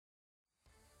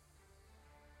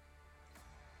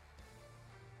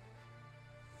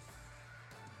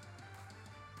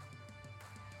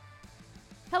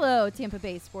Hello, Tampa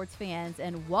Bay sports fans,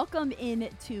 and welcome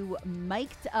into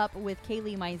Mic'd Up with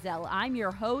Kailey Mizelle. I'm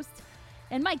your host,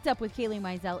 and Mic'd Up with Kailey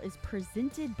Mizelle is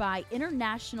presented by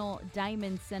International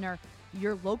Diamond Center,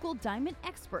 your local diamond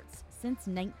experts since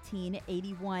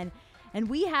 1981. And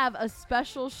we have a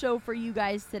special show for you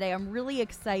guys today. I'm really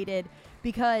excited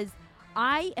because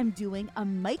I am doing a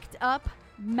Mic'd Up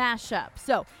mashup.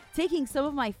 So, taking some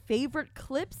of my favorite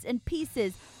clips and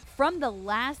pieces from the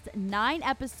last 9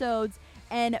 episodes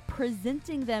and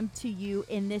presenting them to you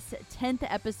in this 10th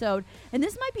episode. And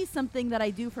this might be something that I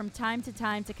do from time to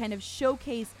time to kind of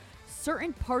showcase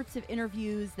certain parts of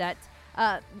interviews that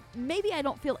maybe I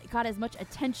don't feel got as much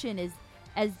attention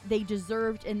as they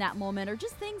deserved in that moment, or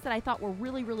just things that I thought were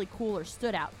really, really cool or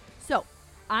stood out. So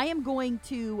I am going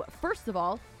to, first of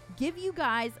all, give you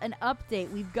guys an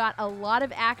update. We've got a lot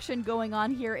of action going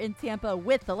on here in Tampa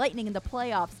with the Lightning in the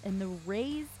playoffs and the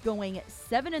Rays going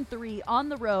 7-3 on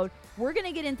the road. We're going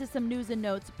to get into some news and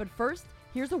notes, but first,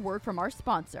 here's a word from our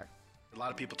sponsor. A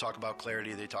lot of people talk about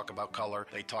clarity, they talk about color,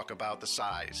 they talk about the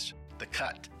size. The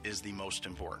cut is the most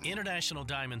important. International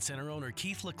Diamond Center owner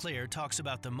Keith LeClaire talks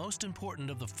about the most important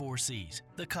of the 4 C's,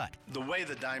 the cut. The way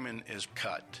the diamond is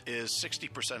cut is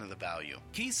 60% of the value.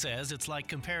 Keith says it's like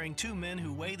comparing 2 men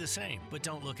who weigh the same but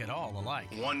don't look at all alike.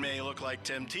 One may look like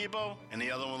Tim Tebow and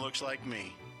the other one looks like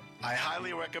me. I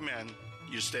highly recommend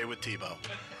you stay with Tebow.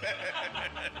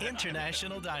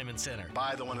 International Diamond Center.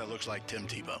 Buy the one that looks like Tim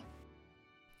Tebow.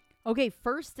 Okay,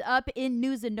 first up in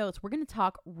news and notes, we're going to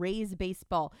talk Rays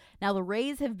baseball. Now, the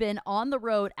Rays have been on the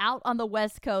road out on the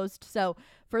West Coast. So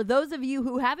for those of you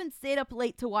who haven't stayed up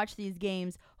late to watch these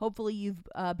games, hopefully you've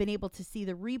been able to see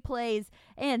the replays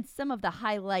and some of the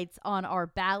highlights on our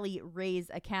Bally Rays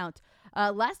account.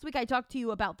 Last week, I talked to you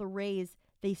about the Rays.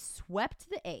 They swept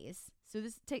the A's. So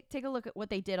take a look at what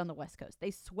they did on the West Coast.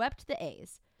 They swept the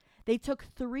A's. They took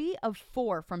 3 of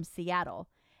 4 from Seattle,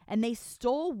 and they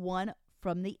stole 1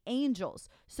 from the Angels.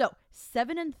 So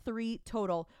 7-3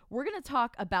 total. We're going to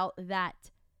talk about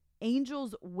that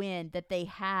Angels win that they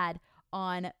had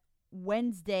on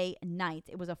Wednesday night.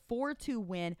 It was a 4-2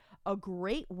 win, a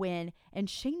great win, and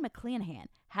Shane McClanahan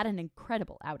had an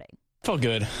incredible outing. Felt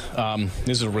good.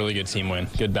 This is a really good team win.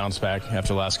 Good bounce back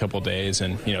after the last couple of days,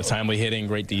 and timely hitting,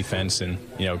 great defense, and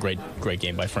great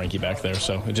game by Frankie back there.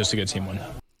 So just a good team win.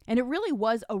 And it really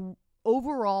was a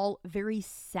overall very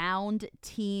sound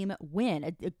team win,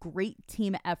 a great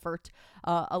team effort.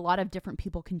 A lot of different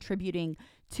people contributing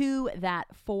to that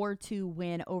 4-2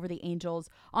 win over the Angels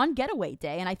on getaway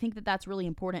day. And I think that that's really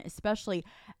important, especially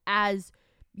as,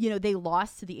 they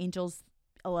lost to the Angels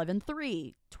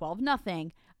 11-3,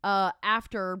 12-0,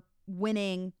 after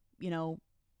winning,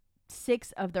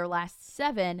 6 of their last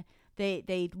 7.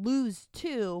 They lose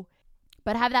 2,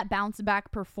 but have that bounce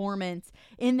back performance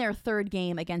in their 3rd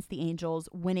game against the Angels,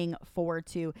 winning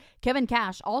 4-2. Kevin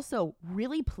Cash also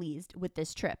really pleased with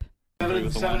this trip.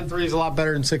 7-3 is a lot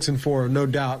better than 6-4, no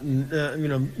doubt. And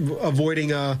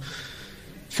avoiding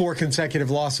 4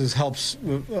 consecutive losses helps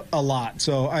a lot.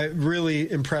 So I'm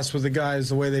really impressed with the guys,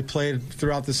 the way they played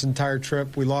throughout this entire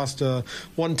trip. We lost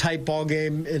 1 tight ball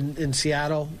game in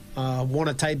Seattle, won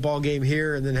a tight ball game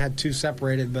here, and then had 2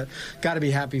 separated. But got to be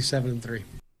happy 7-3.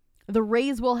 The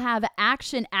Rays will have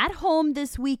action at home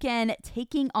this weekend,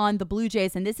 taking on the Blue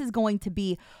Jays, and this is going to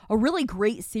be a really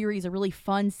great series, a really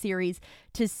fun series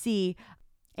to see.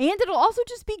 And it'll also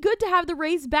just be good to have the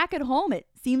Rays back at home. It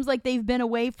seems like they've been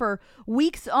away for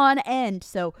weeks on end,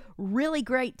 so really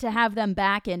great to have them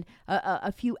back, and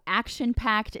a few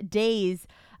action-packed days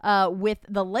with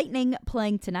the Lightning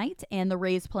playing tonight and the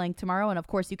Rays playing tomorrow. And, of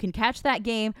course, you can catch that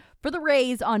game for the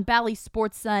Rays on Bally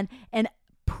Sports Sun. And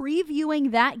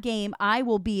previewing that game, I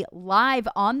will be live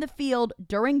on the field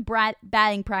during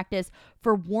batting practice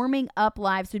for warming up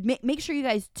live. So make sure you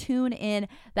guys tune in.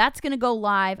 That's going to go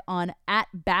live on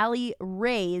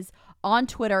 @BallyRays on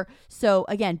Twitter. So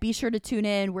again, be sure to tune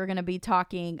in. We're going to be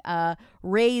talking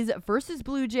Rays versus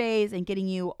Blue Jays and getting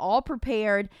you all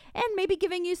prepared, and maybe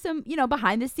giving you some,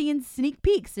 behind the scenes sneak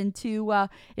peeks into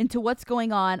what's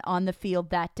going on the field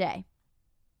that day.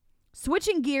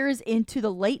 Switching gears into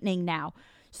the Lightning now.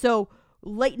 So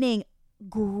Lightning,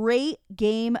 great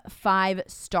Game 5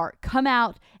 start. Come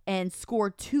out and score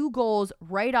 2 goals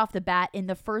right off the bat in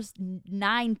the first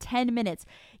 9-10 minutes.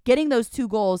 Getting those 2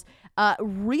 goals,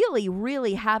 really,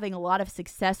 really having a lot of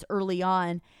success early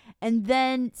on. And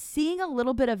then seeing a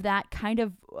little bit of that kind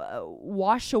of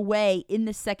wash away in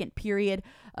the second period.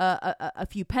 A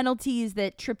few penalties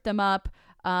that tripped them up.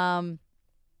 And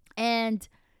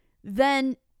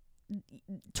then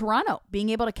Toronto being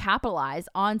able to capitalize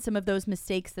on some of those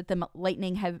mistakes that the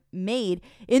Lightning have made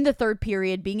in the third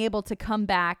period, being able to come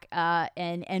back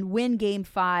and win Game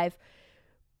 5,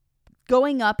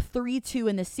 going up 3-2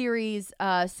 in the series.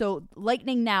 So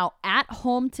Lightning now at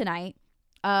home tonight.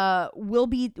 We'll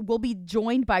be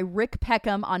joined by Rick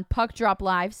Peckham on Puck Drop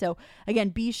Live. So again,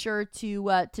 be sure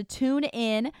to tune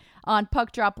in on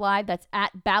Puck Drop Live. That's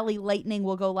at Bally Lightning.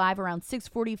 We'll go live around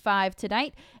 6:45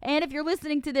 tonight. And if you're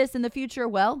listening to this in the future,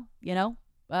 well,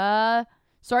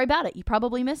 sorry about it. You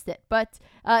probably missed it, but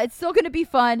it's still going to be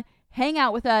fun. Hang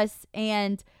out with us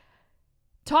and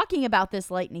talking about this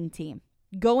Lightning team,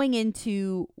 going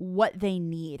into what they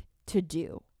need to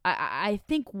do. I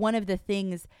think one of the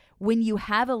things when you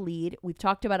have a lead, we've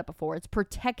talked about it before, it's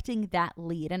protecting that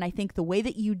lead. And I think the way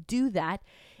that you do that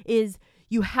is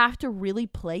you have to really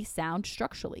play sound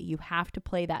structurally. You have to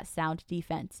play that sound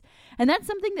defense. And that's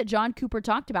something that John Cooper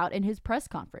talked about in his press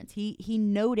conference. He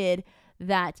noted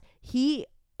that he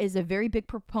is a very big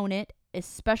proponent,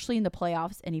 especially in the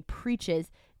playoffs, and he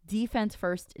preaches defense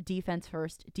first, defense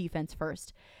first, defense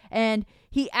first. And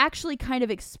he actually kind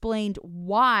of explained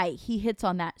why he hits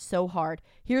on that so hard.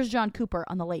 Here's John Cooper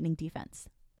on the Lightning defense.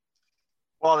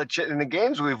 Well, in the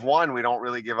games we've won, we don't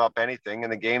really give up anything. In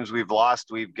the games we've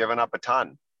lost, we've given up a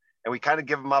ton. And we kind of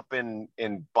give them up in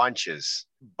bunches.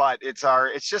 But it's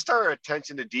just our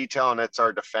attention to detail, and it's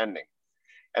our defending.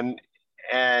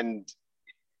 And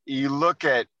you look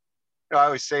at, I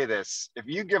always say this, if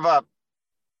you give up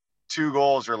 2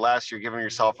 goals or less, you're giving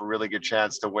yourself a really good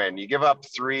chance to win. You give up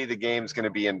 3, the game's going to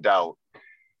be in doubt.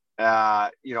 Now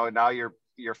you're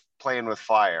playing with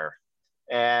fire,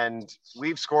 and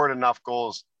we've scored enough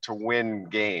goals to win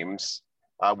games.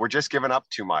 We're just giving up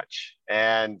too much,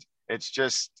 and it's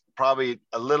just probably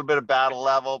a little bit of battle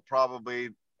level,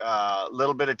 probably a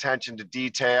little bit of attention to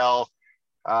detail.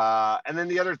 And then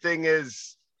the other thing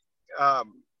is,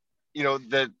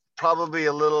 that probably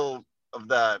a little of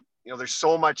the, there's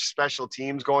so much special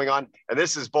teams going on, and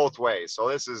this is both ways. So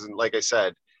this isn't, like I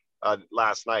said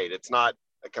last night, it's not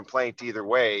a complaint either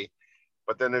way,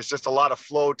 but then there's just a lot of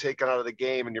flow taken out of the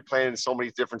game, and you're playing in so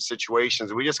many different situations.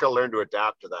 And we just got to learn to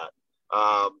adapt to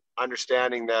that.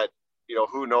 Understanding that,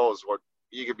 who knows what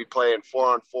you could be playing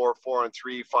 4-on-4,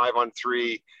 4-on-3,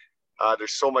 5-on-3.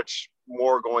 There's so much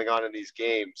more going on in these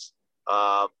games.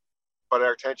 But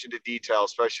our attention to detail,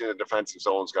 especially in the defensive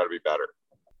zone, has got to be better.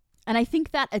 And I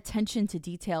think that attention to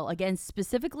detail, again,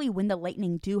 specifically when the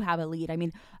Lightning do have a lead. I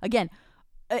mean, again,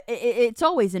 it's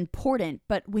always important,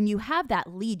 but when you have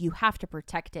that lead, you have to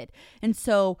protect it. And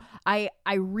so I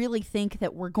really think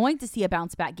that we're going to see a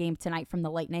bounce back game tonight from the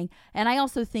Lightning. And I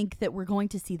also think that we're going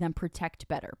to see them protect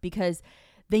better because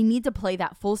they need to play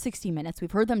that full 60 minutes.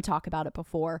 We've heard them talk about it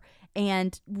before.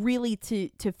 And really to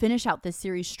finish out this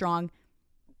series strong,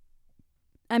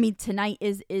 I mean, tonight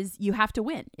is you have to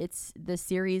win. It's the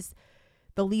series.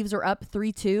 The Leafs are up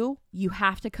 3-2. You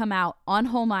have to come out on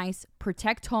home ice,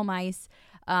 protect home ice,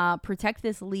 protect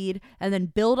this lead, and then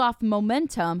build off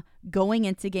momentum going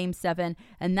into Game 7.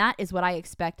 And that is what I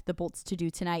expect the Bolts to do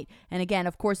tonight. And again,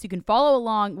 of course, you can follow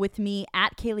along with me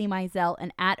at Kailey Mizelle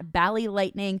and at Bally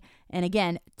Lightning. And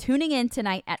again, tuning in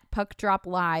tonight at Puck Drop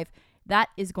Live. That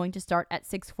is going to start at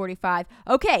 6:45.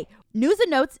 Okay, news and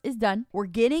notes is done. We're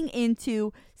getting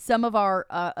into some of our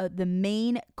the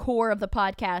main core of the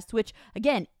podcast, which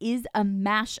again is a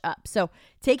mashup. So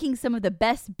taking some of the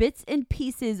best bits and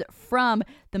pieces from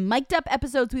the mic'd up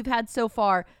episodes we've had so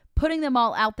far, putting them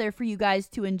all out there for you guys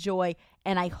to enjoy,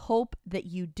 and I hope that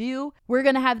you do. We're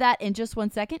going to have that in just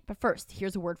 1 second, but first,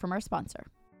 here's a word from our sponsor.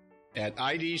 At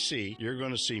IDC, you're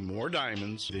going to see more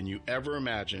diamonds than you ever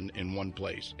imagined in one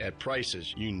place at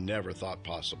prices you never thought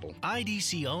possible.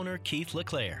 IDC owner Keith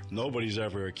LeClaire. Nobody's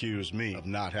ever accused me of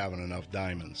not having enough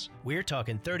diamonds. We're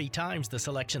talking 30 times the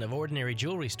selection of ordinary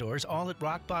jewelry stores, all at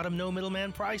rock bottom, no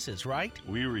middleman prices, right?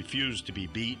 We refuse to be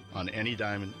beat on any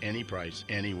diamond, any price,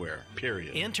 anywhere,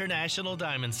 period. International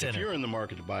Diamond Center. If you're in the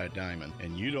market to buy a diamond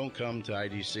and you don't come to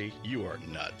IDC, you are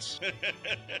nuts.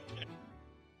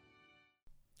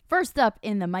 First up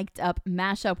in the mic'd up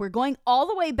mashup, we're going all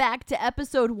the way back to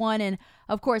episode 1. And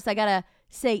of course, I gotta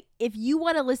say, if you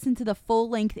want to listen to the full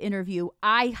length interview,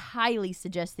 I highly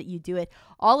suggest that you do it.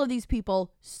 All of these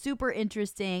people, super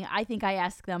interesting. I think I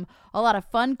asked them a lot of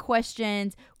fun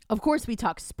questions. Of course, we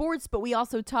talk sports, but we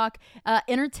also talk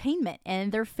entertainment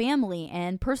and their family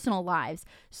and personal lives.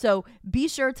 So be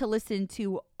sure to listen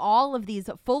to all of these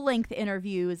full length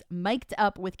interviews, mic'd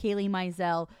up with Kailey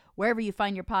Mizelle, wherever you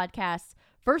find your podcasts.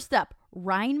 First up,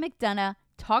 Ryan McDonough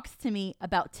talks to me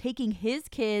about taking his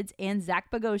kids and Zach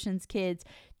Bogosian's kids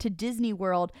to Disney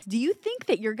World. Do you think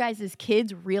that your guys'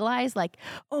 kids realize, like,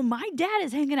 oh, my dad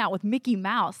is hanging out with Mickey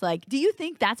Mouse? Like, do you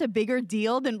think that's a bigger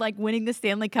deal than like winning the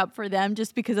Stanley Cup for them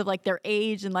just because of like their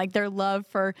age and like their love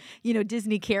for,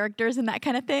 Disney characters and that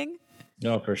kind of thing?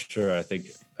 No, for sure. I think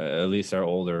at least our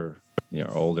older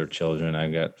children. I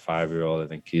got 5-year-old. I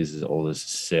think he's as old as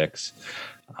 6.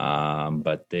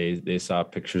 But they saw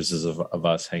pictures of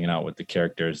us hanging out with the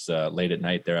characters late at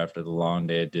night there after the long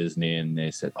day at Disney, and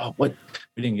they said, "Oh, what?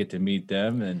 We didn't get to meet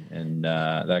them," and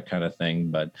that kind of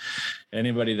thing. But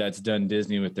anybody that's done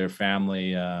Disney with their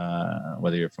family,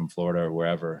 whether you're from Florida or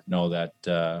wherever, know that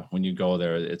when you go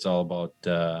there, it's all about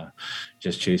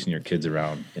just chasing your kids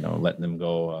around. Letting them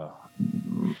go.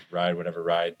 Ride whatever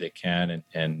ride they can and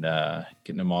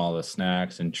getting them all the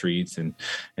snacks and treats and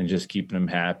just keeping them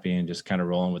happy and just kind of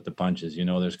rolling with the punches.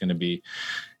 There's going to be,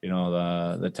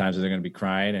 the times that they're going to be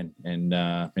crying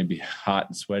and maybe hot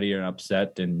and sweaty or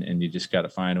upset. And you just got to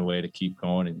find a way to keep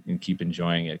going and keep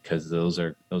enjoying it, because those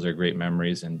are great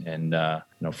memories. And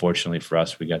fortunately for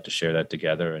us, we got to share that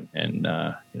together and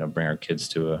bring our kids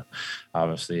to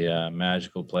obviously a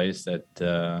magical place that,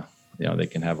 they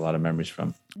can have a lot of memories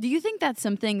from. Do you think that's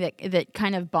something that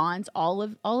kind of bonds all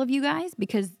of you guys?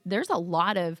 Because there's a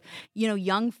lot of,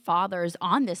 young fathers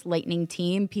on this Lightning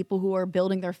team, people who are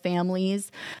building their families.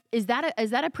 Is that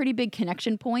a pretty big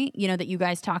connection point, that you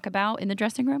guys talk about in the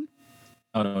dressing room?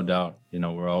 Oh, no doubt.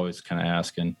 We're always kind of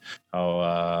asking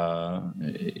how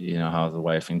the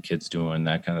wife and kids doing,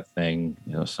 that kind of thing.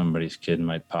 Somebody's kid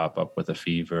might pop up with a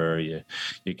fever.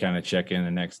 You kind of check in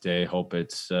the next day, hope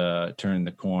it's turned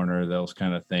the corner, those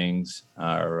kind of things.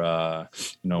 Or,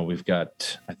 we've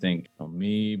got, I think,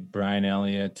 me, Brian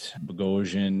Elliott,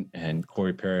 Bogosian, and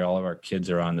Corey Perry, all of our kids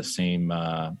are on the same,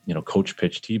 coach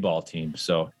pitch T-ball team.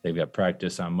 So they've got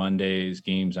practice on Mondays,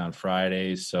 games on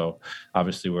Fridays. So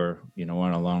obviously we're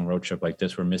on a long road trip like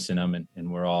this, we're missing them,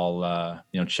 and we're all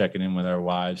checking in with our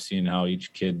wives, seeing how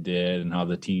each kid did and how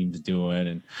the team's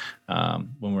doing. And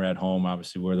when we're at home,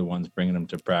 obviously we're the ones bringing them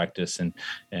to practice and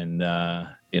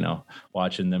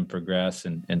watching them progress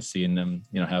and seeing them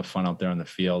have fun out there on the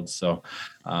field. So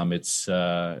it's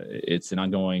an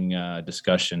ongoing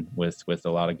discussion with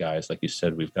a lot of guys. Like you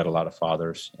said, we've got a lot of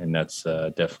fathers, and that's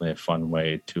definitely a fun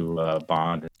way to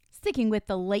bond. Sticking with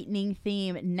the Lightning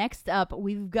theme, next up,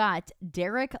 we've got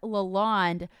Derek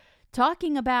Lalonde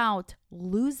talking about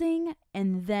losing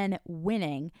and then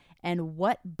winning and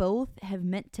what both have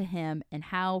meant to him and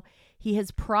how he has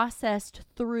processed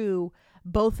through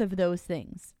both of those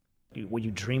things. When you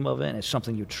dream of it, and it's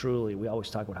something we always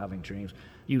talk about having dreams,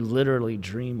 you literally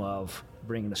dream of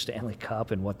bringing the Stanley Cup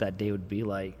and what that day would be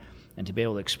like, and to be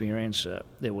able to experience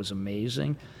it was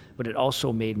amazing. But it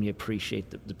also made me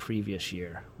appreciate the previous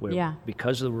year, where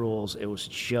because of the rules, it was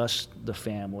just the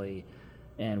family,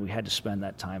 and we had to spend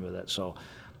that time with it. So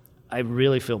I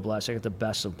really feel blessed. I got the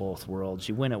best of both worlds.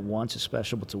 You win it once, it's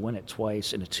special, but to win it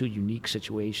twice in the 2 unique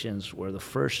situations, where the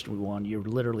first we won, you're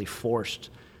literally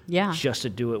forced just to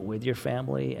do it with your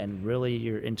family, and really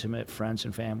your intimate friends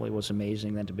and family was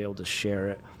amazing. Then to be able to share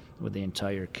it with the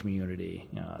entire community.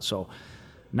 So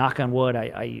knock on wood,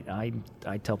 I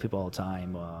tell people all the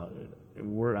time,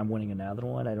 I'm winning another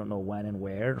one. I don't know when and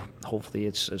where. Hopefully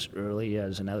it's as early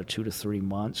as another 2 to 3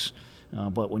 months.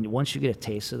 But once you get a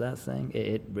taste of that thing,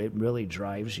 it really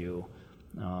drives you.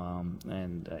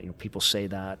 People say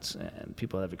that, and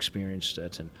people have experienced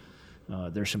it, and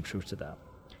there's some truth to that.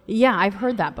 Yeah, I've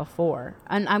heard that before.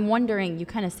 And I'm wondering, you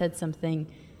kind of said something.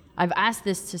 I've asked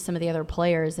this to some of the other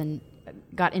players and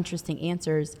got interesting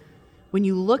answers. When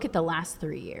you look at the last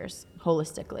 3 years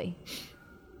holistically,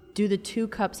 do the 2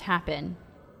 cups happen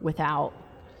without,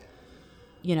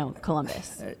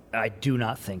 Columbus? I do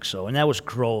not think so. And that was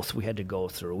growth we had to go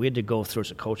through. We had to go through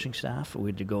as a coaching staff. We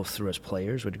had to go through as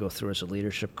players. We had to go through as a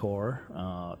leadership core.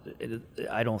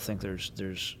 I don't think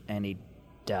there's any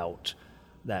doubt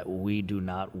that we do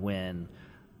not win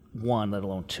 1, let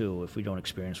alone 2, if we don't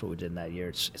experience what we did in that year.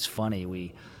 It's funny.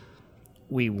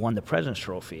 We won the President's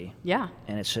Trophy. Yeah.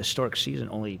 And it's a historic season.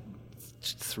 Only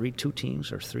 2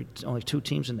 teams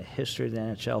in the history of the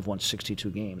NHL have won 62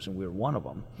 games, and we were one of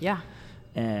them. Yeah.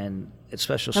 And it's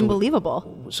special.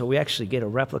 Unbelievable. So we actually get a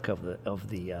replica of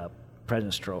the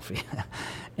President's Trophy.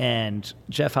 And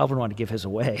Jeff Halpern wanted to give his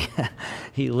away.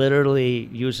 He literally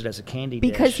used it as a candy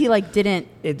dish. Because he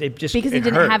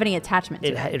didn't have any attachment to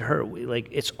it. It hurt.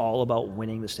 It's all about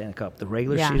winning the Stanley Cup. The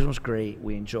regular season was great.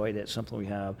 We enjoyed it. Something we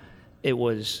have. It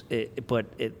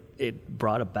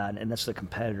brought a bad, and that's the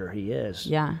competitor he is.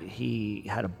 Yeah. He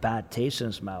had a bad taste in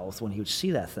his mouth when he would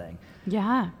see that thing.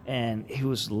 Yeah. And he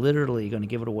was literally going to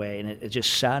give it away, and it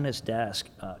just sat on his desk,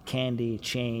 candy,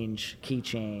 change,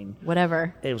 keychain.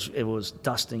 Whatever. It was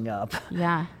dusting up.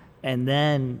 Yeah. And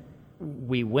then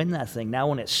we win that thing. Now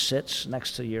when it sits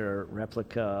next to your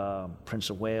replica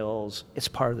Prince of Wales, it's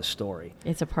part of the story.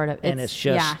 It's a part of it. And it's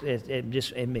just,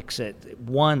 it makes it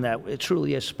one that it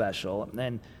truly is special.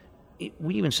 And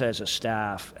we even said as a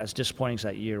staff, as disappointing as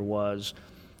that year was,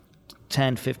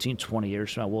 10, 15, 20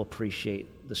 years from now, we'll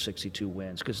appreciate the 62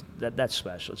 wins because that's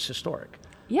special. It's historic.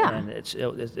 Yeah. And it's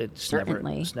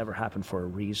never happened for a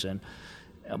reason.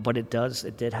 But it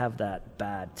did have that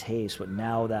bad taste. But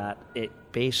now that it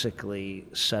basically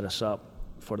set us up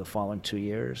for the following 2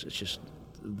 years, it's just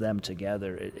them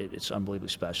together. It's unbelievably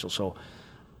special. So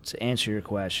to answer your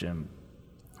question,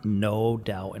 no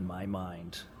doubt in my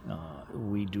mind,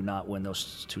 we do not win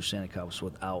those 2 Stanley Cups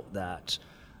without that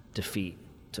defeat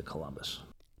to Columbus.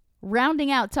 Rounding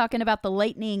out talking about the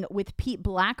Lightning with Pete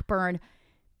Blackburn.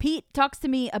 Pete talks to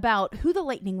me about who the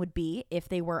Lightning would be if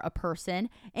they were a person.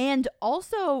 And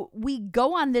also we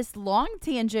go on this long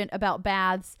tangent about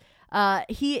baths.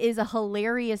 He is a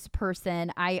hilarious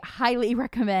person. I highly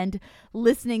recommend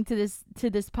listening to this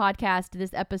podcast,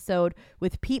 this episode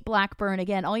with Pete Blackburn.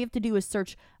 Again, all you have to do is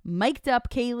search Mic'd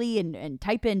Up Kailey and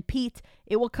type in Pete.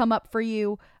 It will come up for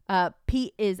you.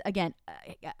 Pete is, again,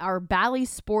 our Bally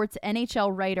Sports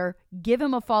NHL writer. Give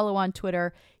him a follow on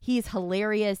Twitter. He's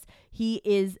hilarious. He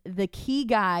is the key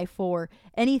guy for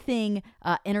anything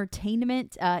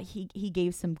entertainment. He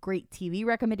gave some great TV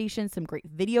recommendations, some great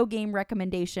video game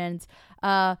recommendations.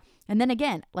 And then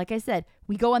again, like I said,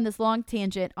 we go on this long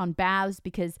tangent on baths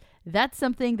because that's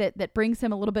something that brings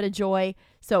him a little bit of joy.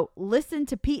 So listen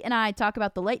to Pete and I talk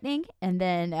about the Lightning and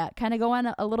then kind of go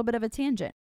on a little bit of a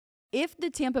tangent. If the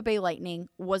Tampa Bay Lightning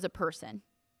was a person,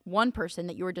 one person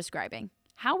that you were describing,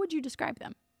 how would you describe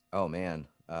them? Oh, man.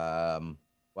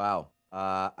 Wow.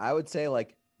 I would say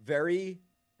like very,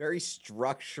 very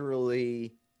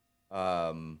structurally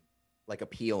like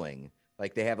appealing.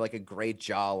 Like they have like a great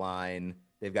jawline.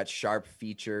 They've got sharp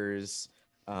features.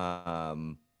 A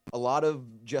lot of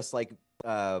just like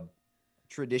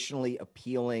traditionally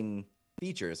appealing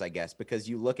features, I guess, because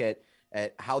you look at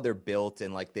how they're built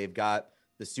and like they've got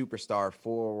the superstar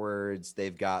forwards.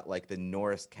 They've got like the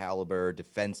Norris caliber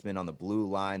defenseman on the blue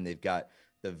line. They've got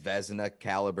the Vezina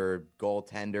caliber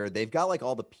goaltender. They've got like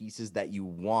all the pieces that you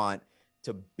want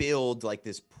to build like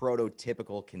this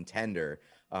prototypical contender.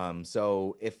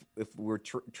 So if we're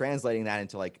translating that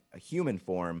into like a human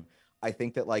form, I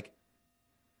think that like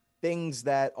things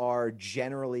that are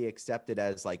generally accepted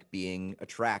as like being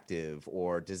attractive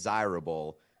or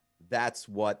desirable, that's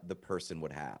what the person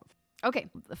would have. Okay,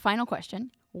 the final question.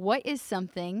 What is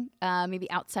something maybe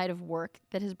outside of work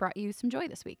that has brought you some joy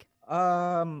this week?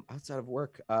 Outside of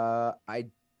work, I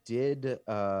did.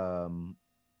 Oh,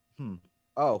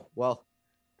 well,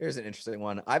 here's an interesting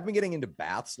one. I've been getting into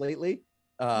baths lately.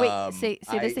 Wait, say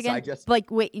this again.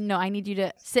 No, I need you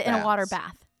to sit in a water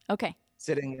bath. Okay.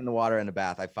 Sitting in the water in a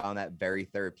bath. I found that very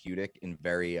therapeutic and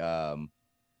very a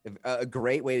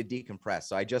great way to decompress.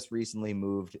 So I just recently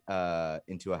moved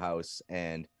into a house,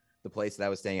 and the place that I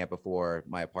was staying at before,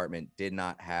 my apartment, did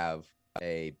not have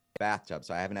a bathtub.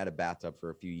 So I haven't had a bathtub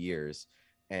for a few years.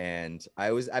 And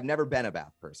I've never been a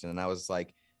bath person. And I was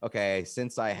like, okay,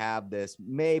 since I have this,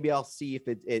 maybe I'll see if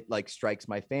it like strikes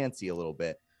my fancy a little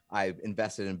bit. I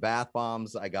invested in bath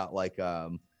bombs. I got like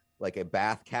a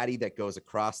bath caddy that goes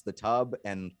across the tub,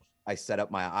 and I set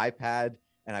up my iPad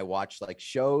and I watch like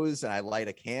shows and I light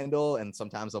a candle and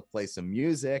sometimes I'll play some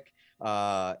music.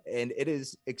 And it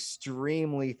is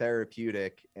extremely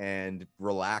therapeutic and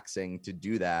relaxing to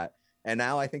do that. And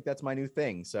now I think that's my new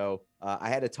thing. So I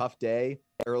had a tough day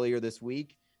earlier this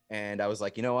week, and I was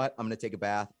like, you know what? I'm going to take a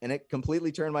bath. And it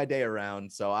completely turned my day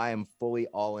around. So I am fully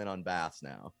all in on baths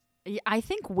now. I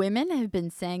think women have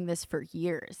been saying this for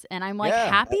years. And I'm like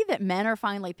happy that men are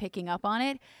finally picking up on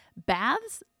it.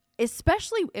 Baths,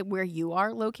 especially where you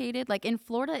are located, like in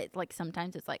Florida, like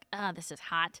sometimes it's like, this is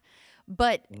hot.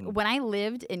 But when I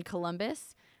lived in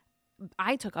Columbus,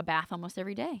 I took a bath almost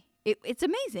every day. It's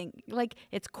amazing. Like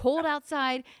it's cold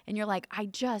outside and you're like, I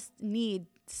just need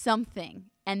something.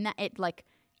 And that it like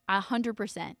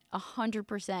 100%,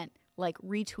 like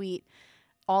retweet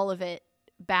all of it.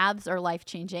 Baths are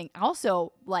life-changing.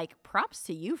 Also, like props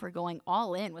to you for going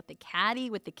all in with the caddy,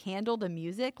 with the candle, the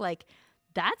music. Like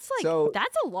that's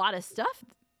a lot of stuff.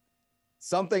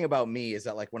 Something about me is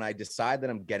that like when I decide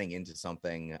that I'm getting into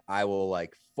something, I will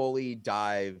like fully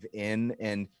dive in.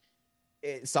 And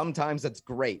sometimes that's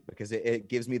great because it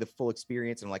gives me the full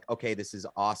experience. And I'm like, okay, this is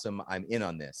awesome. I'm in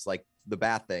on this. Like the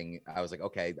bath thing, I was like,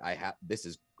 okay, this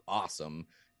is awesome.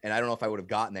 And I don't know if I would have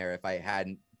gotten there if I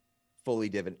hadn't fully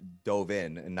dove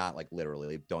in, and not like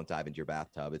literally don't dive into your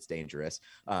bathtub. It's dangerous.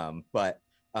 But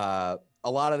a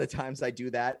lot of the times I do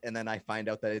that, and then I find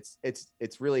out that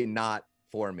it's really not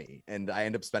for me. And I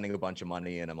end up spending a bunch of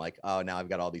money, and I'm like, oh, now I've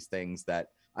got all these things that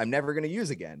I'm never going to use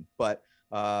again. But,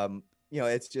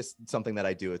 it's just something that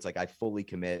I do. It's like I fully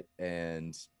commit,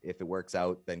 and if it works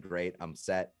out, then great, I'm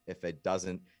set. If it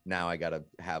doesn't, now I got to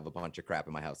have a bunch of crap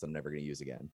in my house that I'm never going to use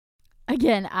again.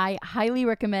 Again, I highly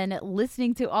recommend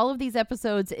listening to all of these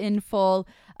episodes in full.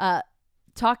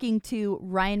 Talking to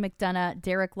Ryan McDonough,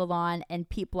 Derek Lalonde, and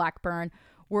Pete Blackburn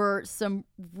were some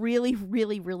really,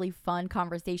 really, really fun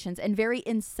conversations and very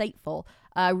insightful.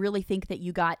 I really think that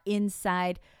you got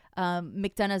inside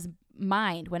McDonough's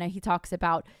mind when he talks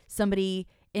about somebody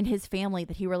in his family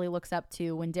that he really looks up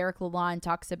to. When Derek Lalonde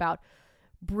talks about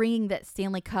bringing that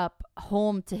Stanley Cup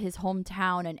home to his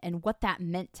hometown and what that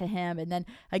meant to him. And then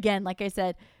again, like I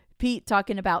said, Pete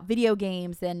talking about video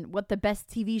games and what the best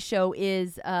TV show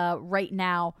is right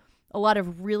now. A lot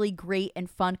of really great and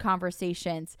fun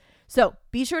conversations. So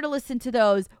be sure to listen to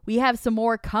those. We have some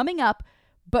more coming up.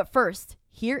 But first,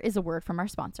 here is a word from our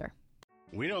sponsor.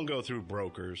 We don't go through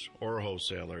brokers or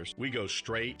wholesalers. We go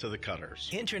straight to the cutters.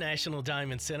 International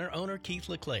Diamond Center owner Keith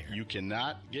LeClaire. You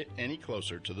cannot get any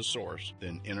closer to the source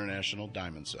than International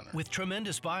Diamond Center. With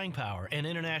tremendous buying power and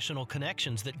international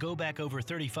connections that go back over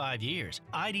 35 years,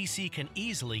 IDC can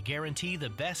easily guarantee the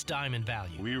best diamond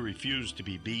value. We refuse to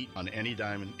be beat on any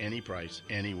diamond, any price,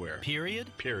 anywhere.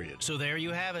 Period? Period. So there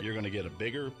you have it. You're going to get a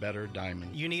bigger, better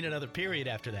diamond. You need another period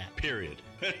after that. Period.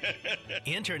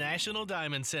 International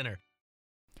Diamond Center.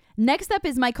 Next up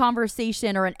is my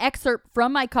conversation, or an excerpt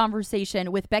from my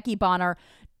conversation with Becky Bonner,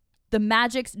 the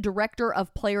Magic's director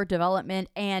of player development.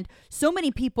 And so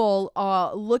many people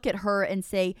look at her and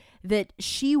say that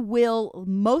she will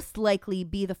most likely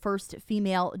be the first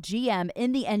female GM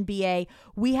in the NBA.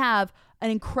 We have an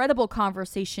incredible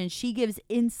conversation. She gives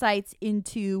insights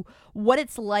into what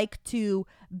it's like to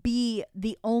be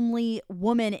the only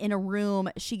woman in a room.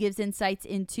 She gives insights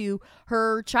into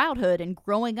her childhood and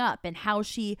growing up and how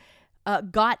she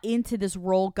got into this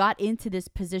role, got into this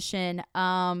position.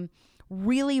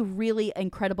 Really, really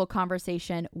incredible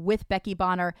conversation with Becky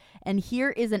Bonner. And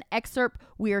here is an excerpt.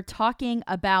 We are talking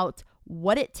about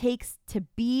what it takes to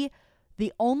be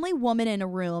the only woman in a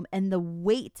room and the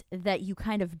weight that you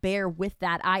kind of bear with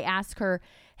that. I asked her,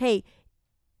 hey,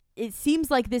 it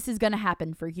seems like this is going to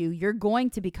happen for you. You're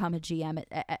going to become a GM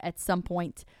at some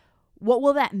point. What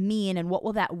will that mean, and what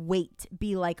will that weight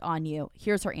be like on you?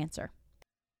 Here's her answer.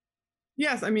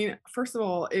 Yes, I mean, first of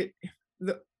all,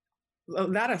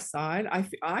 that aside,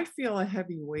 I feel a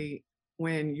heavy weight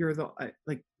when you're the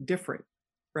different,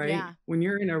 right? Yeah. When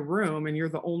you're in a room and you're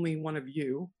the only one of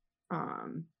you,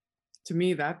 to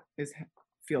me that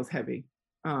feels heavy,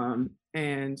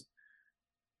 and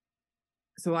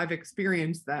so I've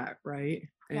experienced that, right?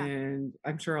 Yeah. And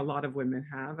I'm sure a lot of women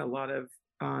have. A lot of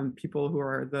people who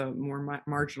are the more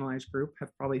marginalized group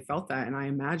have probably felt that, and I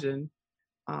imagine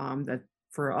that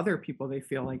for other people they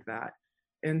feel like that.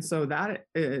 And so that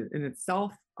in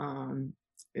itself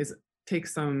is a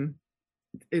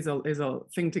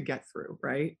thing to get through,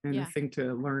 right? And a thing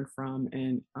to learn from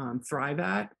and thrive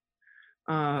at,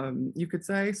 you could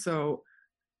say. So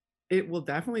it will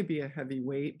definitely be a heavy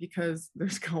weight because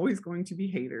there's always going to be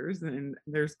haters, and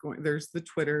there's the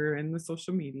Twitter and the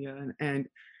social media, and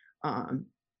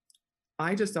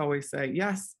I just always say,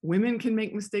 yes, women can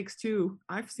make mistakes too.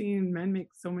 I've seen men make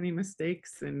so many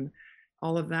mistakes and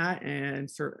all of that, and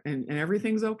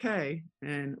everything's okay.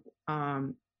 And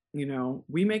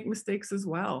we make mistakes as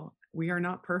well. We are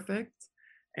not perfect,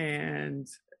 and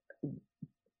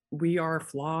we are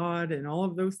flawed, and all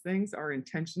of those things. Our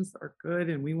intentions are good,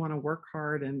 and we want to work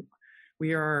hard, and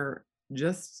we are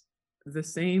just the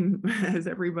same as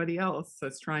everybody else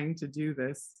that's trying to do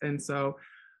this. And so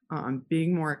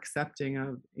being more accepting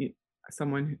of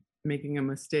someone making a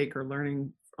mistake or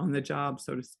learning on the job,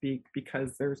 so to speak,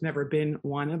 because there's never been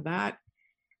one of that,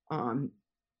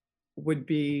 would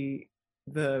be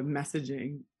the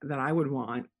messaging that I would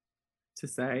want to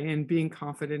say, and being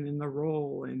confident in the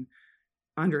role and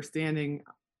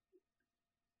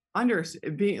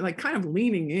being like kind of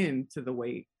leaning into the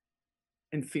weight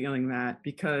and feeling that,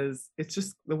 because it's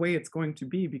just the way it's going to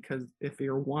be. Because if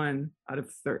you're one out of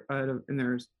and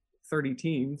there's 30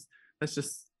 teams, that's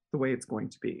just the way it's going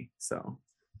to be. So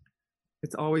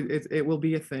it will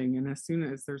be a thing. And as soon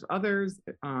as there's others,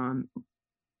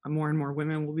 more and more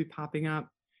women will be popping up.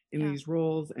 in these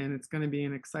roles, and it's going to be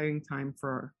an exciting time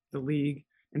for the league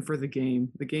and for the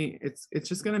game. It's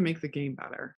just going to make the game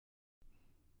better.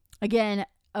 Again,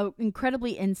 an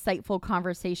incredibly insightful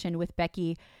conversation with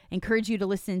Becky. Encourage you to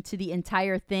listen to the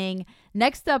entire thing.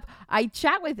 Next up, I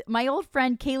chat with my old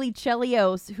friend Kailey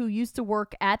Chelios, who used to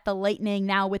work at the Lightning,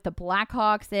 now with the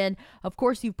Blackhawks. And of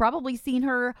course, you've probably seen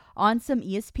her on some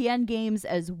ESPN games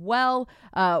as well,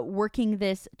 working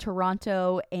this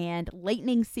Toronto and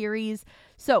Lightning series.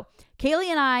 So Kailey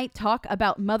and I talk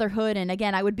about motherhood. And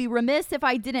again, I would be remiss if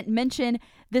I didn't mention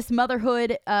this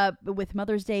motherhood with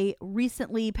Mother's Day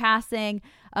recently passing.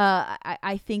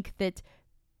 I think that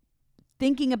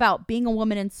thinking about being a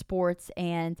woman in sports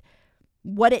and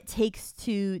what it takes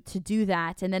to do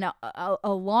that, and then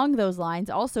along those lines,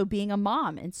 also being a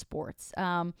mom in sports.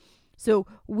 So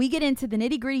we get into the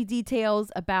nitty-gritty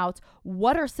details about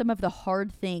what are some of the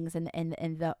hard things and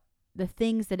the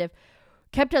things that have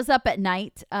kept us up at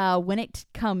night when it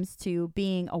comes to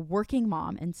being a working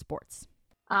mom in sports.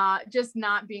 Just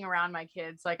not being around my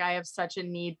kids. Like I have such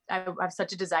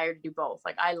a desire to do both.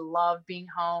 Like I love being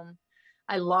home.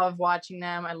 I love watching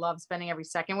them. I love spending every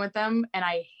second with them. And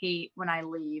I hate when I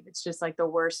leave. It's just like the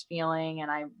worst feeling.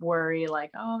 And I worry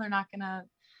like, oh, they're not going to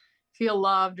feel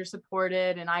loved or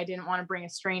supported. And I didn't want to bring a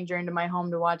stranger into my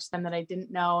home to watch them that I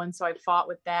didn't know. And so I fought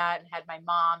with that and had my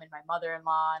mom and my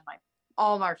mother-in-law and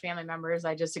all of our family members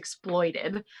I just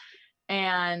exploited,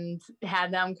 and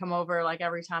had them come over like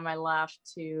every time I left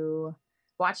to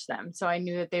watch them. So I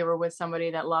knew that they were with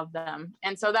somebody that loved them.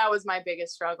 And so that was my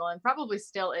biggest struggle, and probably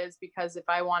still is, because if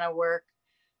I want to work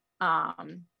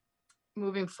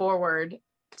moving forward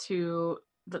to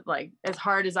like as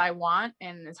hard as I want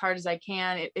and as hard as I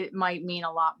can, it might mean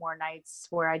a lot more nights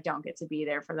where I don't get to be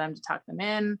there for them to tuck them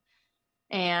in,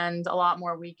 and a lot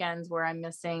more weekends where I'm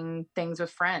missing things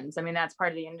with friends. I mean, that's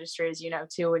part of the industry, as you know,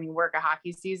 too. When you work a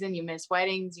hockey season, you miss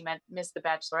weddings, you miss the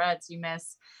bachelorettes, you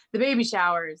miss the baby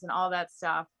showers and all that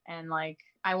stuff. And like,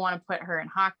 I want to put her in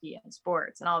hockey and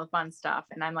sports and all the fun stuff.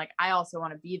 And I'm like, I also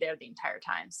want to be there the entire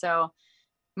time. So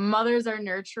mothers are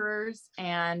nurturers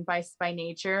and by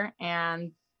nature,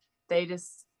 and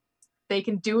they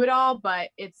can do it all, but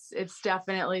it's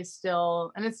definitely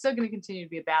still, and it's still going to continue to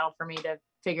be a battle for me to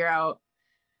figure out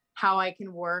how I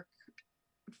can work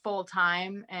full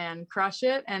time and crush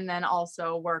it, and then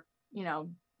also work,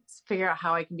 figure out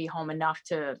how I can be home enough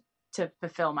to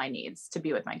fulfill my needs, to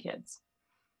be with my kids.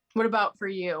 What about for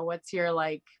you? What's your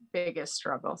like biggest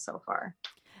struggle so far?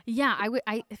 Yeah,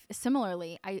 I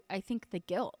similarly, I think the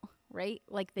guilt, right?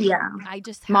 Like I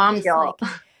just have mom this, guilt.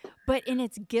 But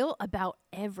it's guilt about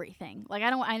everything. Like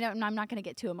I'm not going to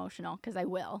get too emotional because I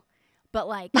will. But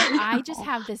like, I just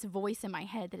have this voice in my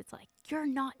head that it's like, you're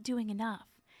not doing enough.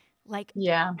 Like,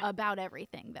 about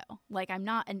everything though. Like I'm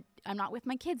not with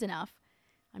my kids enough.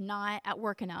 I'm not at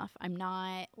work enough. I'm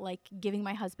not like giving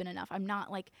my husband enough. I'm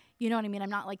not like, you know what I mean? I'm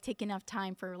not like taking enough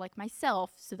time for like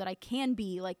myself so that I can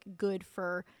be like good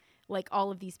for like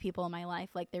all of these people in my life.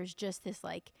 Like there's just this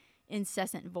like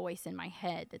incessant voice in my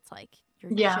head that's like,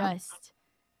 you're just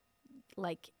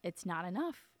like, it's not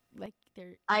enough. Like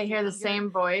I hear the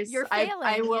same voice. You're failing,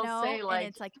 I will say, like,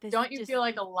 it's like this, don't you feel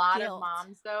like a lot guilt. of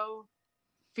moms though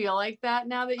feel like that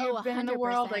now that you've been in the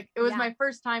world? 100%. Like it was my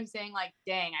first time saying like,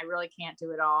 dang, I really can't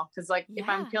do it all. Cause like if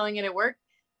I'm killing it at work,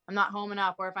 I'm not home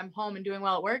enough. Or if I'm home and doing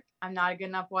well at work, I'm not a good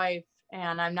enough wife,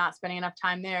 and I'm not spending enough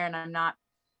time there, and I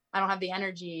don't have the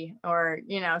energy, or,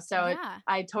 so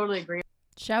I totally agree.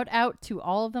 Shout out to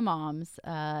all of the moms.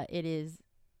 It is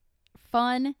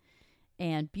fun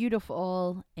and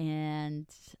beautiful and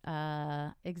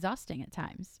exhausting at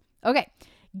times. Okay,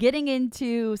 getting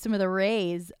into some of the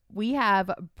Rays, we have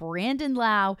Brandon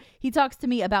Lau. He talks to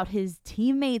me about his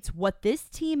teammates, what this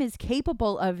team is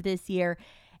capable of this year,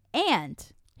 and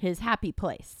his happy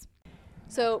place.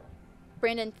 So,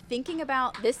 Brandon, thinking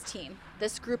about this team,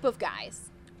 this group of guys,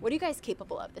 what are you guys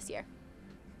capable of this year?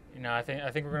 I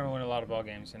think we're going to win a lot of ball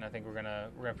games, and I think we're going to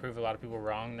prove a lot of people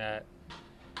wrong that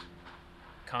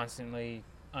constantly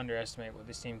underestimate what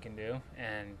this team can do.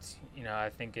 And I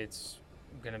think it's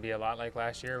going to be a lot like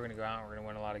last year. We're going to go out and we're going to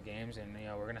win a lot of games, and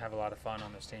we're going to have a lot of fun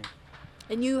on this team.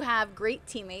 And you have great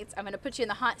teammates. I'm going to put you in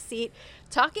the hot seat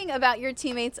talking about your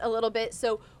teammates a little bit.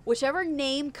 So whichever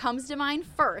name comes to mind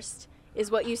first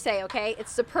is what you say, okay?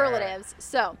 It's superlatives. Right.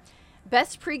 So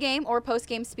best pregame or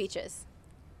postgame speeches?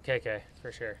 KK,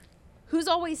 for sure. Who's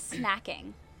always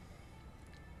snacking?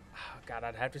 Oh, God,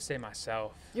 I'd have to say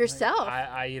myself. Yourself?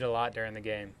 I eat a lot during the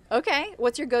game. Okay.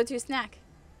 What's your go-to snack?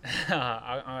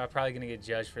 I'm probably going to get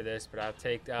judged for this, but I'll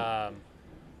take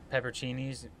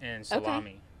pepperoncinis and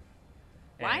salami.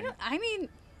 Okay.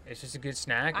 It's just a good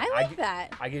snack. I like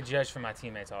that. I get judged from my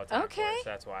teammates all the time. Okay. For it, so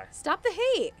that's why. Stop the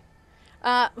hate.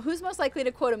 Who's most likely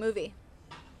to quote a movie?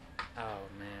 Oh,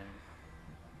 man.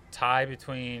 Tie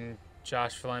between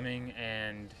Josh Fleming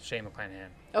and Shane McClanahan.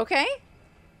 Okay.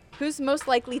 Who's most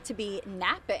likely to be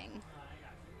napping?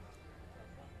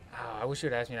 Oh, I wish you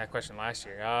had asked me that question last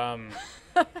year.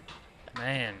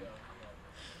 Man.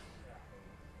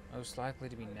 Most likely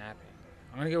to be napping.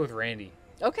 I'm going to go with Randy.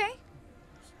 Okay.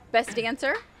 Best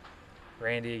dancer?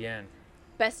 Randy again.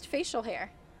 Best facial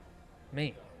hair?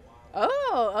 Me.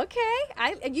 Oh,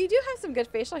 okay. You do have some good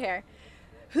facial hair.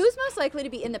 Who's most likely to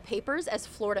be in the papers as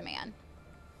Florida Man?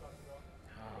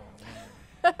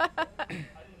 Oh, man.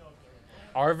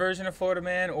 Our version of Florida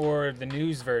Man or the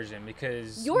news version?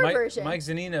 Because your version. Mike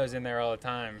Zanino's in there all the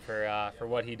time for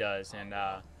what he does, and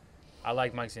I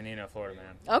like Mike Zanino, Florida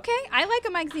Man. Okay, I like a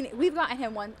Mike Zanino. We've gotten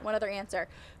him one other answer.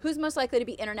 Who's most likely to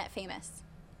be internet famous?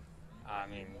 I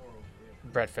mean,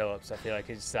 Brett Phillips. I feel like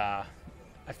it's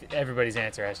everybody's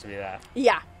answer has to be that.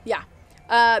 Yeah.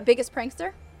 Biggest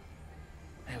prankster?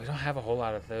 Man, we don't have a whole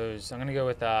lot of those. I'm gonna go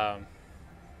with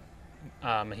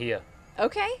Mejia.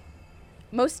 Okay.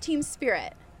 Most team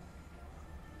spirit?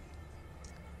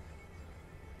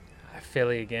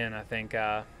 Philly again. I think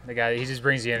the guy, he just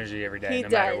brings the energy every day,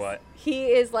 matter what. He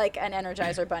is like an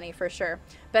Energizer bunny for sure.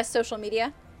 Best social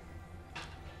media?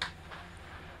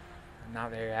 I'm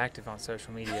not very active on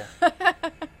social media.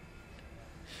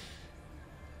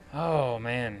 Oh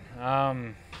man.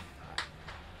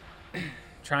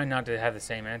 Trying not to have the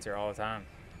same answer all the time.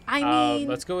 I mean,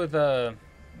 let's go with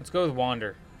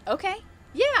Wander. Okay.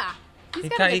 Yeah.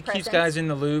 He keeps guys in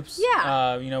the loops.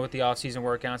 Yeah. With the off-season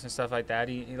workouts and stuff like that.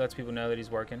 He lets people know that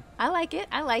he's working. I like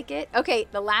it. Okay,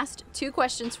 the last 2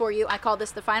 questions for you. I call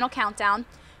this the final countdown.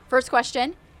 First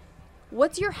question: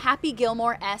 what's your Happy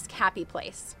Gilmore-esque happy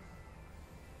place?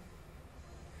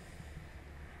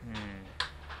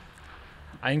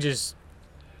 I think just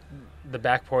the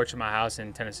back porch of my house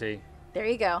in Tennessee. There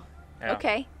you go. Yeah.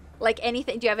 Okay. Like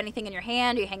anything? Do you have anything in your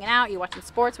hand? Are you hanging out? Are you watching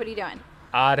sports? What are you doing?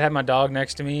 I'd have my dog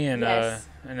next to me and Yes.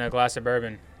 and a glass of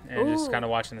bourbon and Ooh. just kind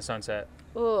of watching the sunset.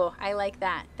 Ooh, I like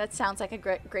that. That sounds like a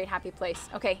great happy place.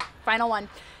 Okay, final one.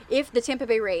 If the Tampa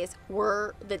Bay Rays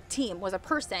were the team, was a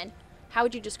person, how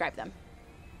would you describe them?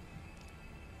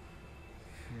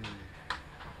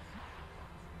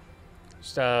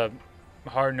 Just a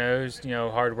hard-nosed,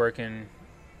 hard-working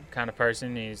kind of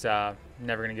person. He's never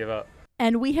going to give up.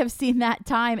 And we have seen that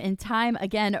time and time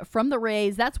again from the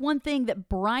Rays. That's one thing that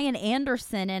Brian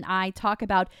Anderson and I talk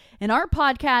about in our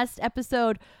podcast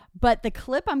episode. But the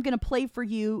clip I'm going to play for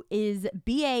you is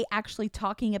B.A. actually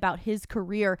talking about his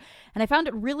career. And I found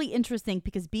it really interesting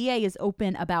because B.A. is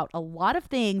open about a lot of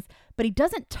things, but he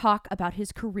doesn't talk about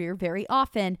his career very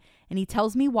often. And he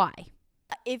tells me why.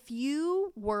 If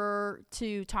you were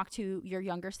to talk to your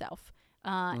younger self,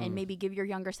 and maybe give your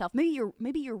younger self,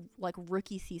 maybe your like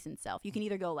rookie season self. You can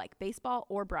either go like baseball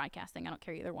or broadcasting. I don't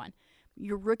care either one.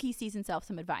 Your rookie season self,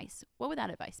 some advice. What would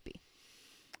that advice be?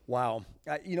 Wow,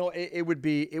 it would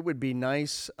be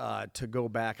nice to go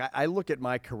back. I look at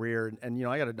my career, and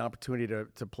I got an opportunity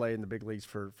to play in the big leagues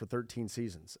for 13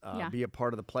 seasons. Be a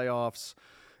part of the playoffs.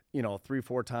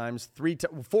 4 times.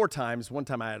 4 times. One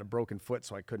time I had a broken foot,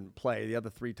 so I couldn't play. The other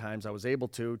 3 times I was able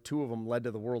to. 2 of them led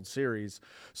to the World Series.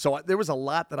 So there was a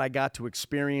lot that I got to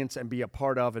experience and be a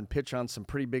part of and pitch on some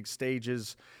pretty big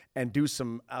stages and do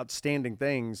some outstanding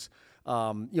things,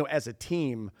 as a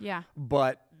team. Yeah.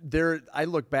 But I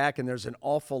look back and there's an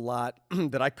awful lot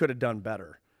that I could have done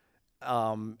better.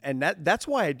 And that's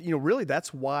why, really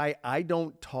that's why I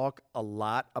don't talk a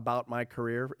lot about my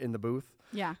career in the booth.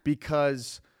 Yeah.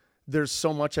 Because there's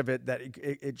so much of it that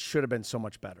it should have been so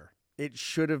much better. It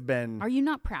should have been. Are you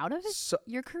not proud of it?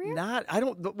 Your career?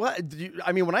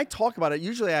 When I talk about it,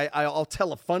 usually I'll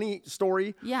tell a funny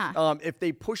story. Yeah. If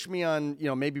they push me on,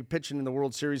 maybe pitching in the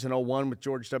World Series in 2001 with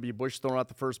George W. Bush throwing out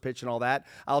the first pitch and all that,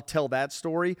 I'll tell that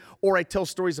story. Or I tell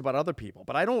stories about other people.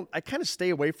 But I kind of stay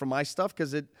away from my stuff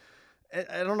because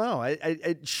I don't know.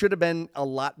 It should have been a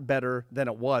lot better than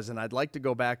it was. And I'd like to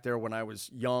go back there when I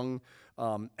was young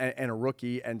and a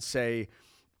rookie and say,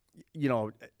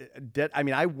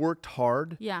 I worked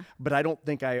hard, but I don't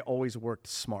think I always worked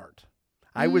smart.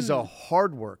 I was a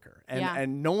hard worker,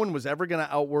 and no one was ever going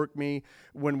to outwork me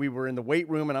when we were in the weight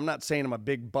room. And I'm not saying I'm a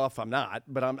big buff. I'm not,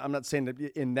 but I'm not saying that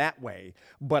in that way.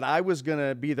 But I was going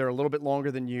to be there a little bit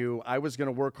longer than you. I was going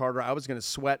to work harder. I was going to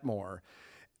sweat more.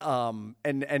 And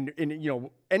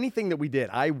anything that we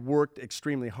did, I worked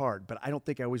extremely hard, but I don't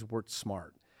think I always worked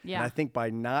smart. Yeah. And I think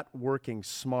by not working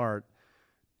smart,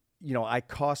 I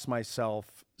cost myself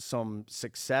some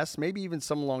success, maybe even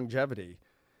some longevity.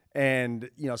 And,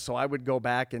 so I would go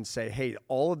back and say, hey,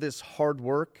 all of this hard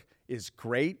work is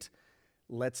great.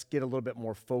 Let's get a little bit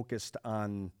more focused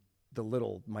on the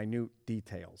little minute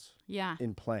details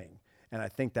in playing. And I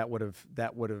think that would have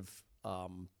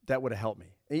helped me.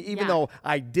 Even though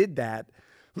I did that,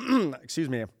 excuse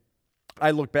me,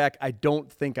 I look back, I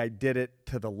don't think I did it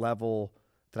to the level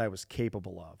that I was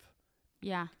capable of.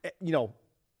 Yeah.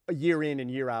 A year in and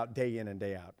year out, day in and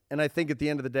day out. And I think at the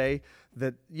end of the day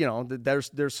that, that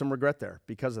there's some regret there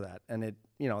because of that. And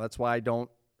that's why I don't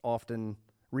often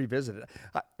revisit it.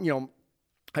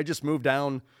 I just moved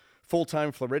down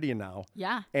full-time Floridian now.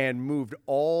 Yeah. And moved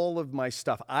all of my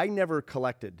stuff. I never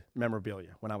collected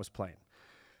memorabilia when I was playing.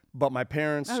 But my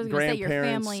parents, grandparents, your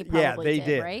family probably they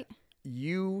did. Right?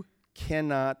 You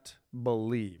cannot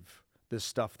believe the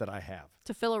stuff that I have.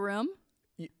 To fill a room?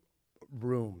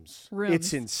 Rooms.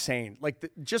 It's insane. Like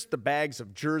just the bags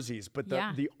of jerseys, but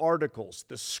the articles,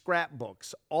 the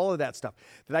scrapbooks, all of that stuff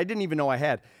that I didn't even know I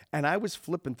had. And I was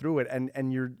flipping through it,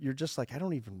 and you're just like, I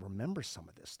don't even remember some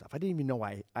of this stuff. I didn't even know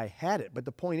I had it. But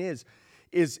the point is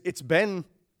I've been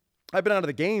out of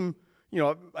the game.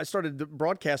 I started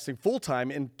broadcasting full-time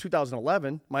in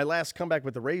 2011. My last comeback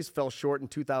with the Rays fell short in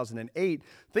 2008.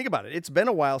 Think about it. It's been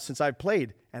a while since I've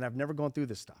played, and I've never gone through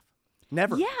this stuff.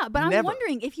 Never. Yeah, but I'm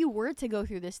wondering if you were to go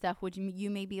through this stuff, would you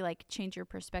maybe like change your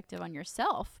perspective on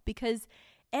yourself? Because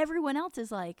everyone else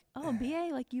is like, oh,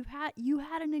 BA, like you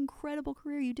had an incredible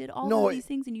career. You did all of these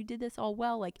things and you did this all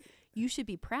well. Like you should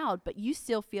be proud, but you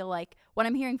still feel like what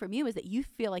I'm hearing from you is that you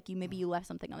feel like you left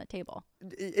something on the table.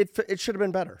 It should have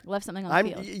been better. Left something on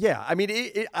the field. Yeah, I mean,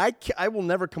 I will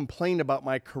never complain about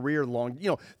my career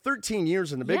 13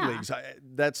 years in the big leagues.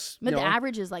 But the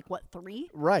average is like what, 3?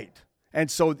 Right. And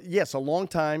so, yes, a long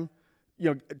time,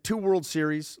 2 World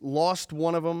Series, lost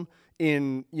one of them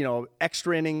in,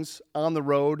 extra innings on the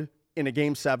road in a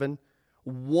Game 7.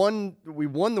 We won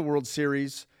the World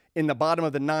Series in the bottom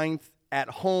of the 9th at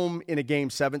home in a Game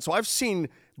 7. So I've seen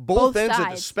both ends of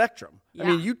the spectrum. Yeah. I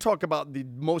mean, you talk about the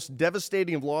most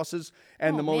devastating of losses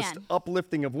and the most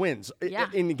uplifting of wins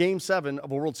in the Game 7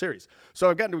 of a World Series. So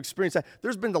I've gotten to experience that.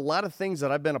 There's been a lot of things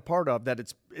that I've been a part of that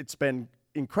it's been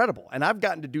incredible. And I've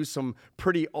gotten to do some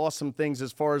pretty awesome things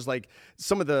as far as like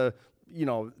some of the,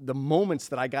 the moments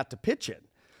that I got to pitch in.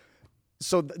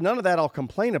 So none of that I'll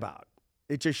complain about.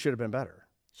 It just should have been better.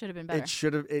 Should have been better.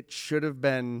 It should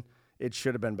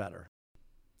have been better.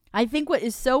 I think what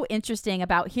is so interesting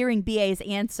about hearing BA's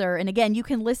answer, and again, you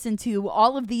can listen to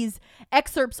all of these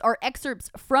excerpts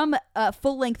from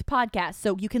full-length podcasts.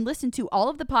 So you can listen to all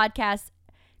of the podcasts.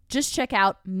 Just check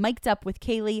out Mic'd Up with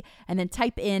Kailey and then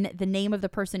type in the name of the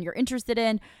person you're interested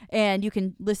in, and you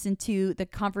can listen to the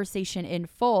conversation in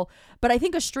full. But I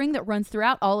think a string that runs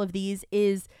throughout all of these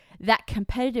is that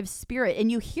competitive spirit, and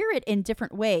you hear it in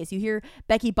different ways. You hear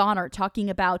Becky Bonner talking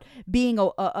about being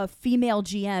a female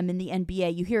GM in the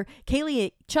NBA. You hear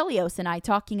Kailey Chelios and I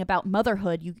talking about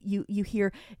motherhood. You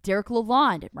hear Derek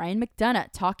Lalonde and Ryan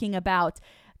McDonough talking about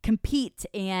compete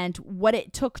and what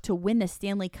it took to win the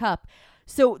Stanley Cup.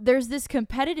 So there's this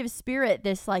competitive spirit,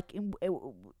 this like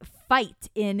fight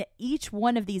in each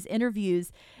one of these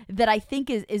interviews that I think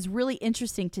is really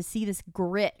interesting to see this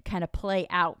grit kind of play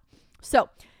out. So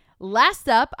last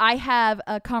up, I have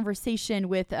a conversation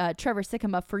with Trevor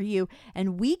Sikkema for you,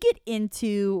 and we get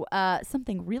into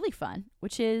something really fun,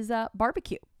 which is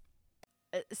barbecue.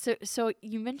 So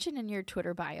you mentioned in your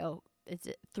Twitter bio, is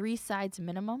it 3 sides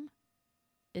minimum?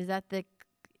 Is that the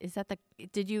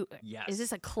Yes. Is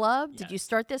this a club? Yes. Did you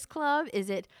start this club? Is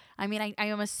it, I mean, I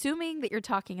am assuming that you're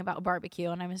talking about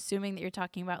barbecue, and I'm assuming that you're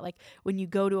talking about like when you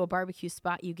go to a barbecue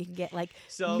spot, you can get like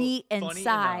meat and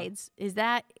sides. Is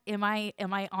that, am I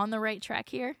on the right track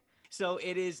here? So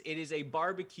it is a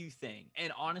barbecue thing.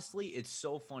 And honestly, it's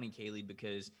so funny, Kailey,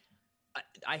 because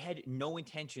I had no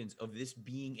intentions of this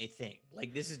being a thing.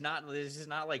 Like this is not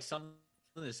like something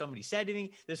that somebody said to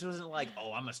me. This wasn't like,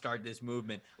 oh, I'm gonna start this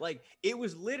movement. Like it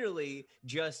was literally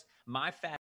just my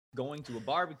fat going to a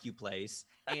barbecue place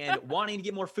and wanting to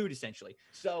get more food, essentially.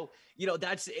 So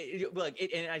that's it,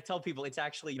 and I tell people it's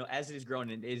actually as it has grown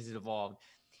and it has evolved,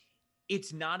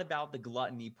 it's not about the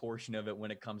gluttony portion of it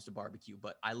when it comes to barbecue,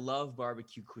 but I love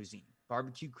barbecue cuisine.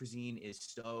 Barbecue cuisine is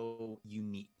so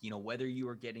unique. Whether you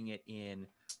are getting it in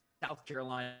South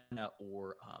Carolina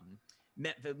or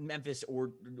Memphis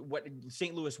or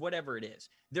St. Louis, whatever it is,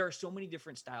 there are so many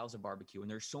different styles of barbecue, and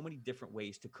there's so many different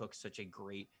ways to cook such a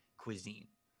great cuisine.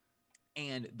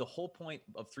 And the whole point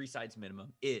of 3 sides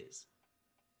minimum is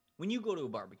when you go to a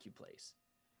barbecue place,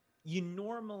 you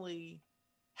normally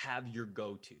have your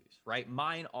go-tos, right?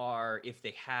 Mine are if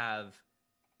they have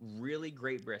really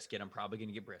great brisket, I'm probably going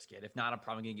to get brisket. If not, I'm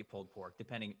probably going to get pulled pork,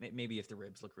 depending. Maybe if the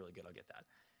ribs look really good, I'll get that.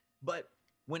 But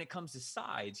when it comes to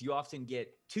sides, you often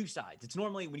get 2 sides. It's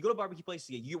normally when you go to a barbecue place,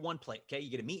 you get 1 plate. Okay, you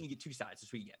get a meat and you get 2 sides.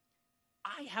 That's what you get.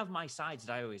 I have my sides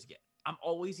that I always get. I'm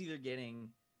always either getting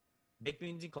baked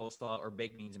beans and coleslaw or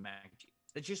baked beans and mac and cheese.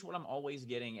 That's just what I'm always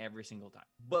getting every single time.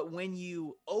 But when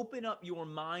you open up your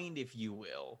mind, if you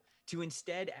will, to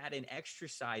instead add an extra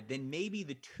side, then maybe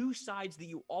the 2 sides that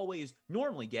you always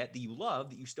normally get, that you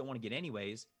love, that you still want to get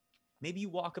anyways, maybe you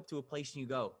walk up to a place and you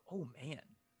go, oh man,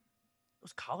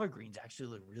 those collard greens actually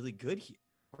look really good here.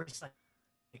 Or it's like,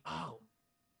 oh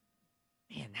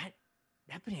man,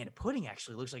 that banana pudding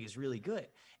actually looks like it's really good.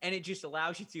 And it just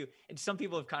allows you to, and some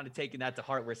people have kind of taken that to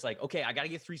heart where it's like, okay, I got to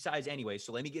get 3 sides anyway.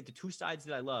 So let me get the 2 sides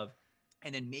that I love.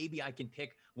 And then maybe I can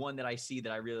pick one that I see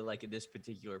that I really like at this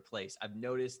particular place. I've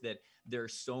noticed that there are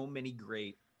so many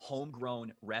great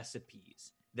homegrown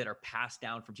recipes that are passed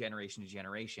down from generation to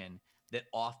generation that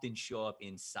often show up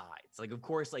in sides. Like, of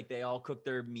course, like they all cook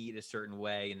their meat a certain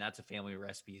way, and that's a family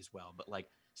recipe as well. But like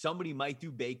somebody might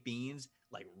do baked beans,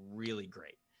 like really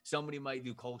great. Somebody might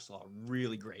do coleslaw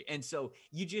really great. And so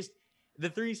the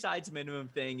 3 sides minimum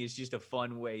thing is just a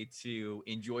fun way to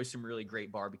enjoy some really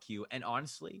great barbecue. And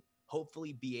honestly,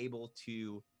 hopefully be able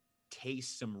to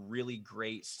taste some really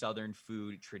great Southern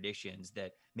food traditions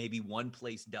that maybe one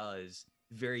place does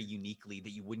very uniquely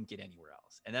that you wouldn't get anywhere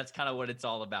else. And that's kind of what it's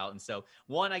all about. And so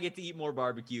 1, I get to eat more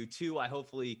barbecue. 2, I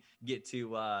hopefully get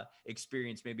to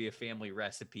experience maybe a family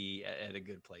recipe at a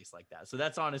good place like that. So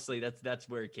that's honestly, that's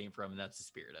where it came from. And that's the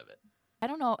spirit of it. I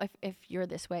don't know if you're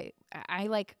this way.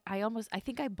 I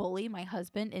think I bully my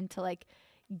husband into like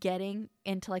getting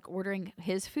into like ordering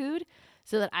his food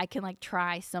so that I can like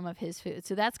try some of his food.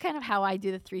 So that's kind of how I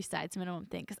do the 3 sides minimum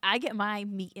thing. Cause I get my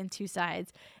meat in 2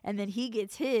 sides and then he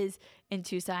gets his in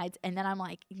 2 sides. And then I'm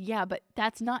like, yeah, but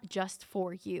that's not just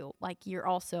for you. Like you're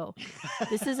also,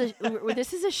 this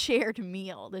is a shared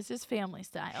meal. This is family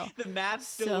style. The math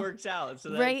still works out. So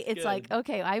that's right. It's good. like,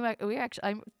 okay,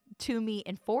 I'm 2 meat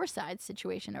and 4 sides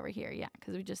situation over here. Yeah.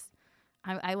 Cause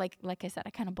I like I said,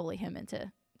 I kind of bully him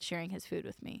into sharing his food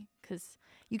with me because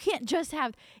you can't just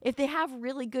have, if they have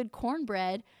really good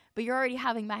cornbread, but you're already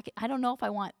having mac. I don't know if I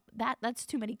want that. That's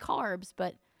too many carbs,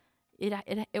 but it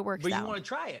works out. But you want to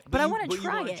try it. But I want to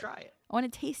try it. I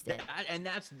want to taste it. And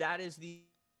that is the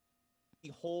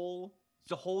whole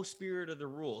spirit of the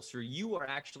rule. So you are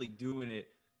actually doing it.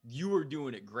 You are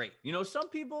doing it great. You know, some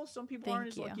people aren't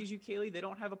as lucky as you, Kailey. They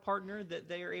don't have a partner that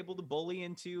they are able to bully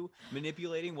into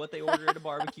manipulating what they order at a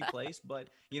barbecue place. But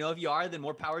you know, if you are, then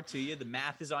more power to you. The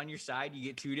math is on your side. You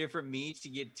get 2 different meats.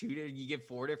 You get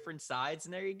 4 different sides,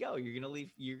 and there you go. You're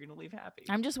gonna leave happy.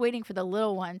 I'm just waiting for the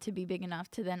little one to be big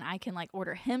enough to then I can like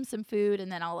order him some food,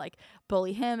 and then I'll like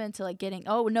bully him into like getting.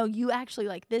 Oh no, you actually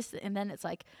like this, and then it's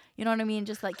like, you know what I mean?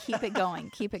 Just like keep it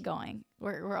going, keep it going.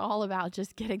 We're all about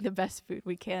just getting the best food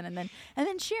we can, and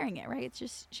then sharing it, right? It's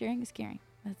just sharing is caring.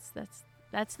 That's the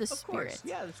spirit.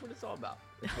 Yeah, that's what it's all about.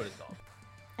 That's what it's all about.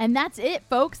 And that's it,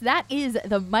 folks. That is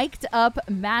the Mic'd Up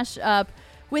Mashup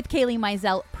with Kailey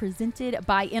Mizelle, presented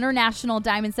by International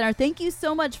Diamond Center. Thank you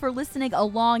so much for listening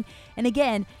along. And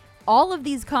again, all of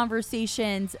these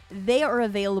conversations, they are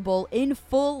available in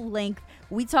full length.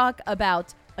 We talk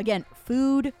about, again,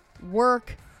 food,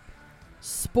 work,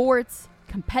 sports,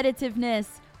 competitiveness,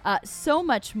 so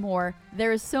much more.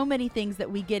 There is so many things that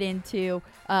we get into.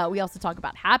 We also talk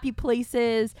about happy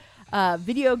places,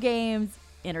 video games,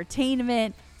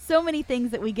 entertainment, so many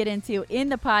things that we get into in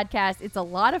the podcast. It's a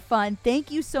lot of fun.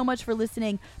 Thank you so much for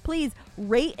listening. Please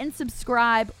rate and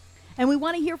subscribe. And we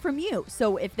want to hear from you.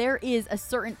 So if there is a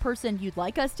certain person you'd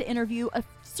like us to interview, a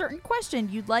certain question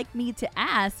you'd like me to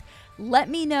ask, let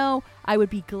me know. I would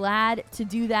be glad to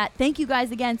do that. Thank you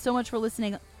guys again so much for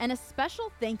listening. And a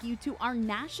special thank you to our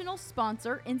national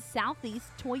sponsor in Southeast,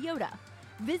 Toyota.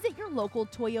 Visit your local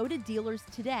Toyota dealers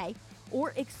today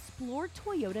or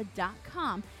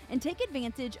exploretoyota.com and take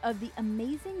advantage of the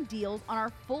amazing deals on our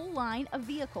full line of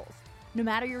vehicles. No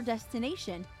matter your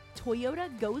destination, Toyota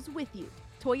goes with you.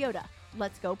 Toyota,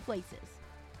 let's go places.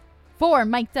 For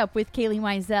Mic'd Up with Kailey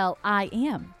Mizelle, I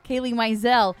am Kailey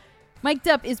Mizelle. Mic'd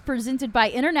Up is presented by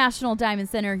International Diamond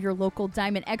Center, your local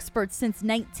diamond experts since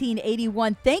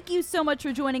 1981. Thank you so much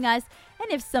for joining us. And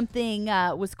if something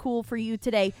was cool for you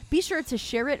today, be sure to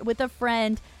share it with a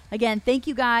friend. Again, thank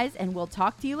you guys, and we'll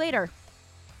talk to you later.